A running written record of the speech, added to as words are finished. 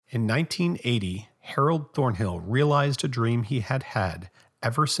In 1980, Harold Thornhill realized a dream he had had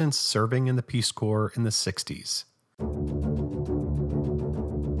ever since serving in the Peace Corps in the 60s.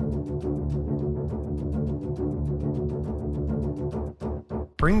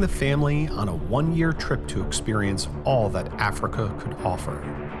 Bring the family on a one-year trip to experience all that Africa could offer.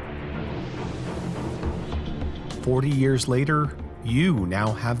 40 years later, you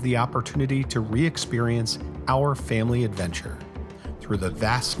now have the opportunity to re-experience our family adventure through the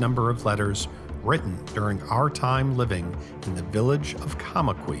vast number of letters written during our time living in the village of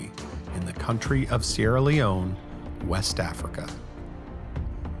Kamakwi in the country of Sierra Leone, West Africa.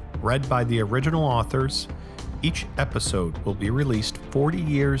 Read by the original authors, each episode will be released 40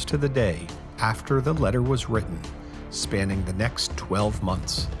 years to the day after the letter was written, spanning the next 12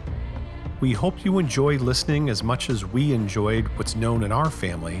 months. We hope you enjoy listening as much as we enjoyed what's known in our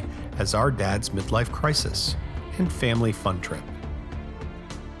family as our dad's midlife crisis and family fun trip.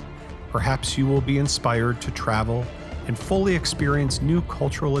 Perhaps you will be inspired to travel and fully experience new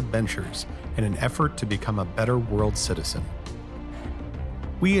cultural adventures in an effort to become a better world citizen.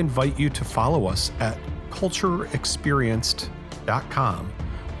 We invite you to follow us at cultureexperienced.com,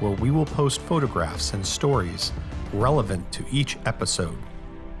 where we will post photographs and stories relevant to each episode.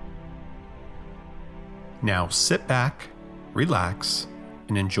 Now sit back, relax,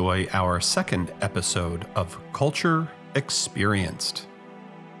 and enjoy our second episode of Culture Experienced.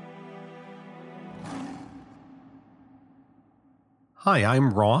 Hi,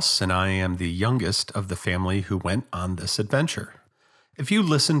 I'm Ross, and I am the youngest of the family who went on this adventure. If you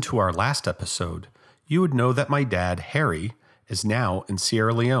listened to our last episode, you would know that my dad, Harry, is now in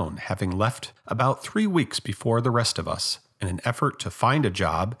Sierra Leone, having left about 3 weeks before the rest of us in an effort to find a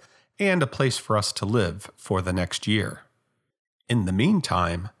job and a place for us to live for the next year. In the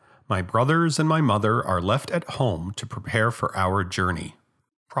meantime, my brothers and my mother are left at home to prepare for our journey.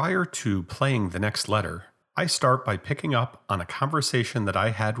 Prior to playing the next letter, I start by picking up on a conversation that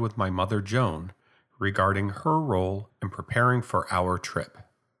I had with my mother, Joan, regarding her role in preparing for our trip.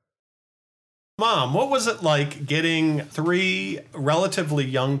 Mom, what was it like getting 3 relatively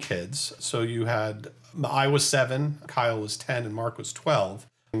young kids? So I was 7, Kyle was 10, and Mark was 12.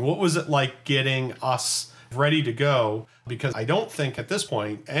 What was it like getting us ready to go? Because I don't think at this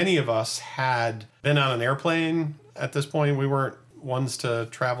point any of us had been on an airplane at this point. We weren't ones to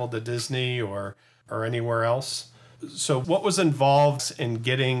travel to Disney or anywhere else. So what was involved in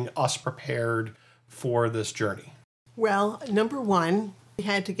getting us prepared for this journey? Well, number one, we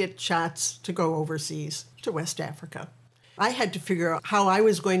had to get shots to go overseas to West Africa. I had to figure out how I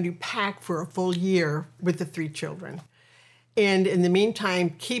was going to pack for a full year with the 3 children. And in the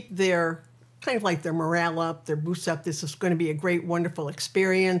meantime, keep their morale up, their boosts up. This is going to be a great, wonderful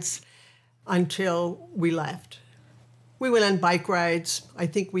experience until we left. We went on bike rides. I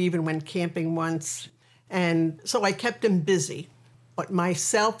think we even went camping once. And so I kept them busy. But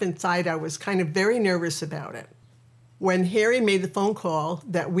myself inside, I was kind of very nervous about it. When Harry made the phone call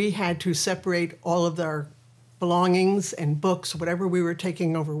that we had to separate all of our belongings and books, whatever we were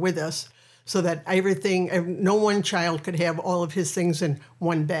taking over with us, so that no one child could have all of his things in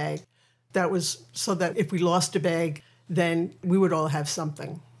one bag. That was so that if we lost a bag, then we would all have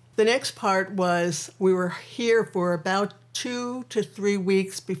something. The next part was we were here for about 2 to 3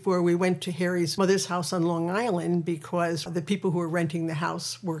 weeks before we went to Harry's mother's house on Long Island because the people who were renting the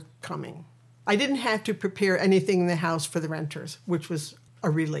house were coming. I didn't have to prepare anything in the house for the renters, which was a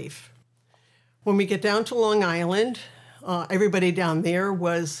relief. When we get down to Long Island, everybody down there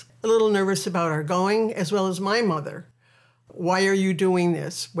was a little nervous about our going, as well as my mother. Why are you doing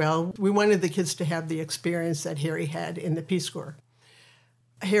this? Well, we wanted the kids to have the experience that Harry had in the Peace Corps.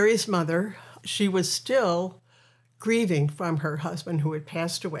 Harry's mother, she was still grieving from her husband who had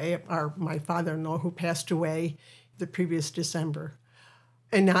passed away, my father-in-law who passed away the previous December,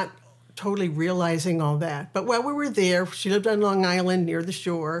 and not totally realizing all that. But while we were there, she lived on Long Island near the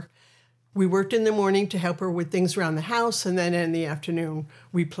shore. We worked in the morning to help her with things around the house, and then in the afternoon,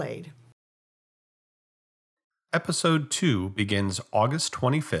 we played. Episode 2 begins August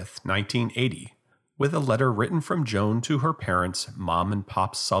 25th, 1980, with a letter written from Joan to her parents, Mom and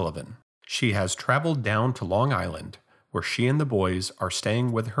Pop Sullivan. She has traveled down to Long Island, where she and the boys are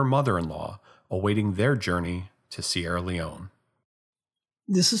staying with her mother-in-law, awaiting their journey to Sierra Leone.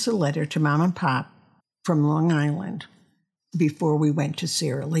 This is a letter to Mom and Pop from Long Island before we went to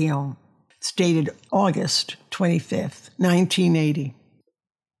Sierra Leone. It's dated August 25th, 1980.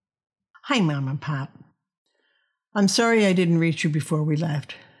 Hi, Mom and Pop. I'm sorry I didn't reach you before we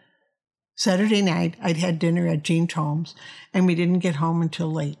left. Saturday night, I'd had dinner at Jean Tome's, and we didn't get home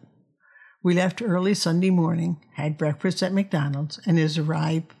until late. We left early Sunday morning, had breakfast at McDonald's, and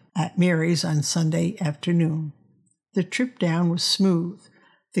arrived at Mary's on Sunday afternoon. The trip down was smooth.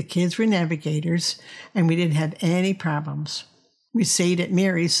 The kids were navigators, and we didn't have any problems. We stayed at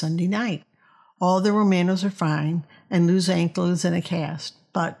Mary's Sunday night. All the Romanos are fine, and Lou's ankle is in a cast,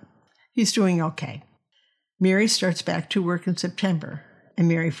 but he's doing okay. Mary starts back to work in September, and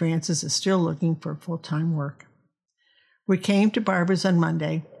Mary Frances is still looking for full-time work. We came to Barbara's on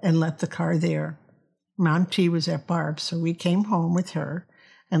Monday and left the car there. Mom T was at Barb's, so we came home with her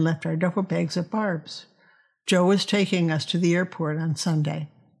and left our duffel bags at Barb's. Joe was taking us to the airport on Sunday.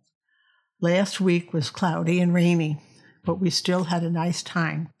 Last week was cloudy and rainy, but we still had a nice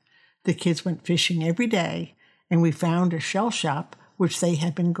time. The kids went fishing every day, and we found a shell shop, which they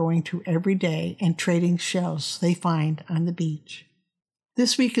had been going to every day and trading shells they find on the beach.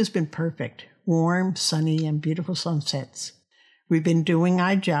 This week has been perfect, warm, sunny, and beautiful sunsets. We've been doing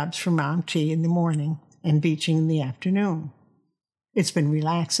odd jobs for Mom T in the morning and beaching in the afternoon. It's been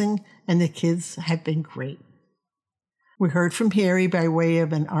relaxing, and the kids have been great. We heard from Harry by way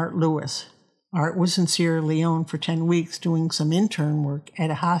of an Art Lewis. Art was in Sierra Leone for 10 weeks doing some intern work at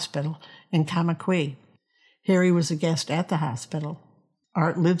a hospital in Kamakwi. Harry was a guest at the hospital.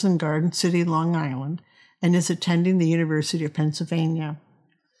 Art lives in Garden City, Long Island, and is attending the University of Pennsylvania.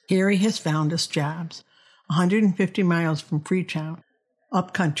 Harry has found us jobs, 150 miles from Freetown,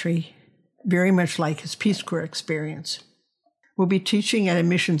 up country, very much like his Peace Corps experience. We'll be teaching at a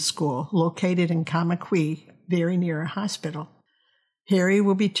mission school located in Kamakwi, very near a hospital. Harry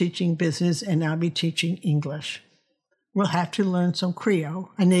will be teaching business and I'll be teaching English. We'll have to learn some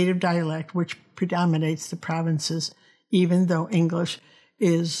Creole, a native dialect which predominates the provinces, even though English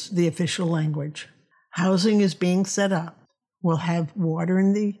is the official language. Housing is being set up. We'll have water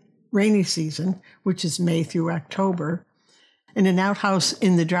in the rainy season, which is May through October, and an outhouse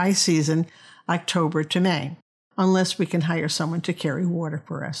in the dry season, October to May, unless we can hire someone to carry water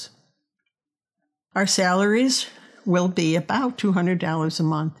for us. Our salaries will be about $200 a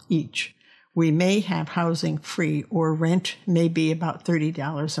month each. We may have housing free, or rent may be about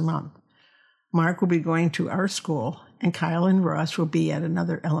 $30 a month. Mark will be going to our school, and Kyle and Ross will be at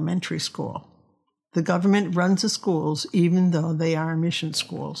another elementary school. The government runs the schools, even though they are mission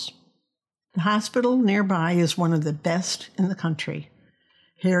schools. The hospital nearby is one of the best in the country.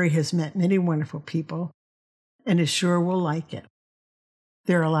 Harry has met many wonderful people, and is sure will like it.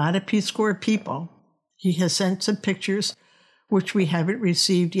 There are a lot of Peace Corps people. He has sent some pictures, which we haven't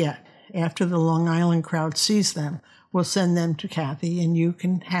received yet. After the Long Island crowd sees them, we'll send them to Kathy, and you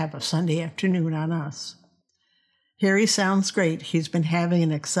can have a Sunday afternoon on us. Harry sounds great. He's been having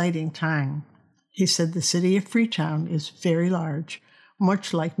an exciting time. He said the city of Freetown is very large,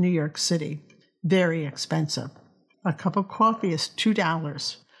 much like New York City, very expensive. A cup of coffee is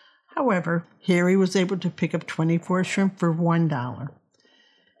 $2. However, Harry was able to pick up 24 shrimp for $1.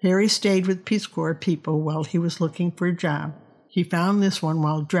 Harry stayed with Peace Corps people while he was looking for a job. He found this one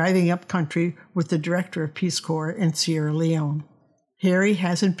while driving up country with the director of Peace Corps in Sierra Leone. Harry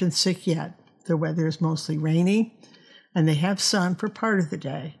hasn't been sick yet. The weather is mostly rainy, and they have sun for part of the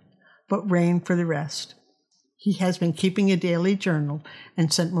day, but rain for the rest. He has been keeping a daily journal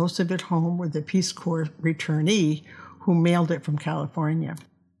and sent most of it home with a Peace Corps returnee who mailed it from California.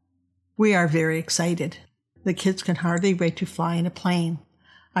 We are very excited. The kids can hardly wait to fly in a plane.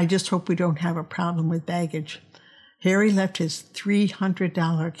 I just hope we don't have a problem with baggage. Harry left his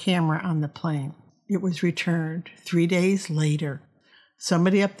 $300 camera on the plane. It was returned 3 days later.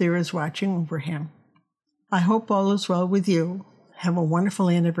 Somebody up there is watching over him. I hope all is well with you. Have a wonderful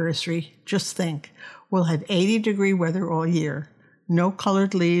anniversary. Just think, we'll have 80-degree weather all year. No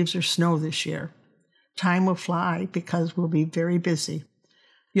colored leaves or snow this year. Time will fly because we'll be very busy.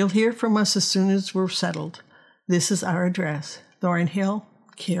 You'll hear from us as soon as we're settled. This is our address, Thornhill,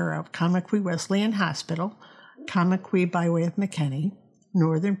 care of Kamakwi Wesleyan Hospital, Kamakwi by way of McKinney,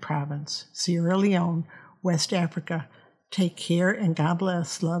 Northern Province, Sierra Leone, West Africa. Take care and God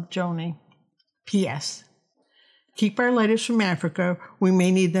bless. Love, Joni. P.S. Keep our letters from Africa. We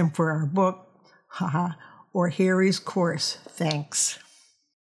may need them for our book, or Harry's course. Thanks.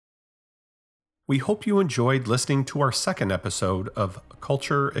 We hope you enjoyed listening to our second episode of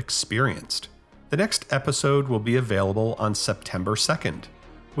Culture Experienced. The next episode will be available on September 2nd,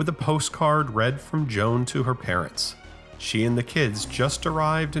 with a postcard read from Joan to her parents. She and the kids just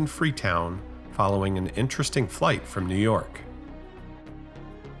arrived in Freetown following an interesting flight from New York.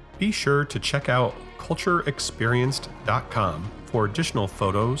 Be sure to check out cultureexperienced.com for additional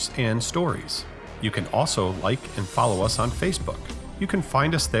photos and stories. You can also like and follow us on Facebook. You can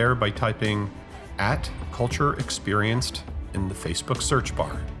find us there by typing @cultureexperienced in the Facebook search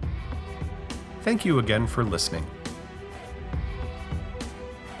bar. Thank you again for listening.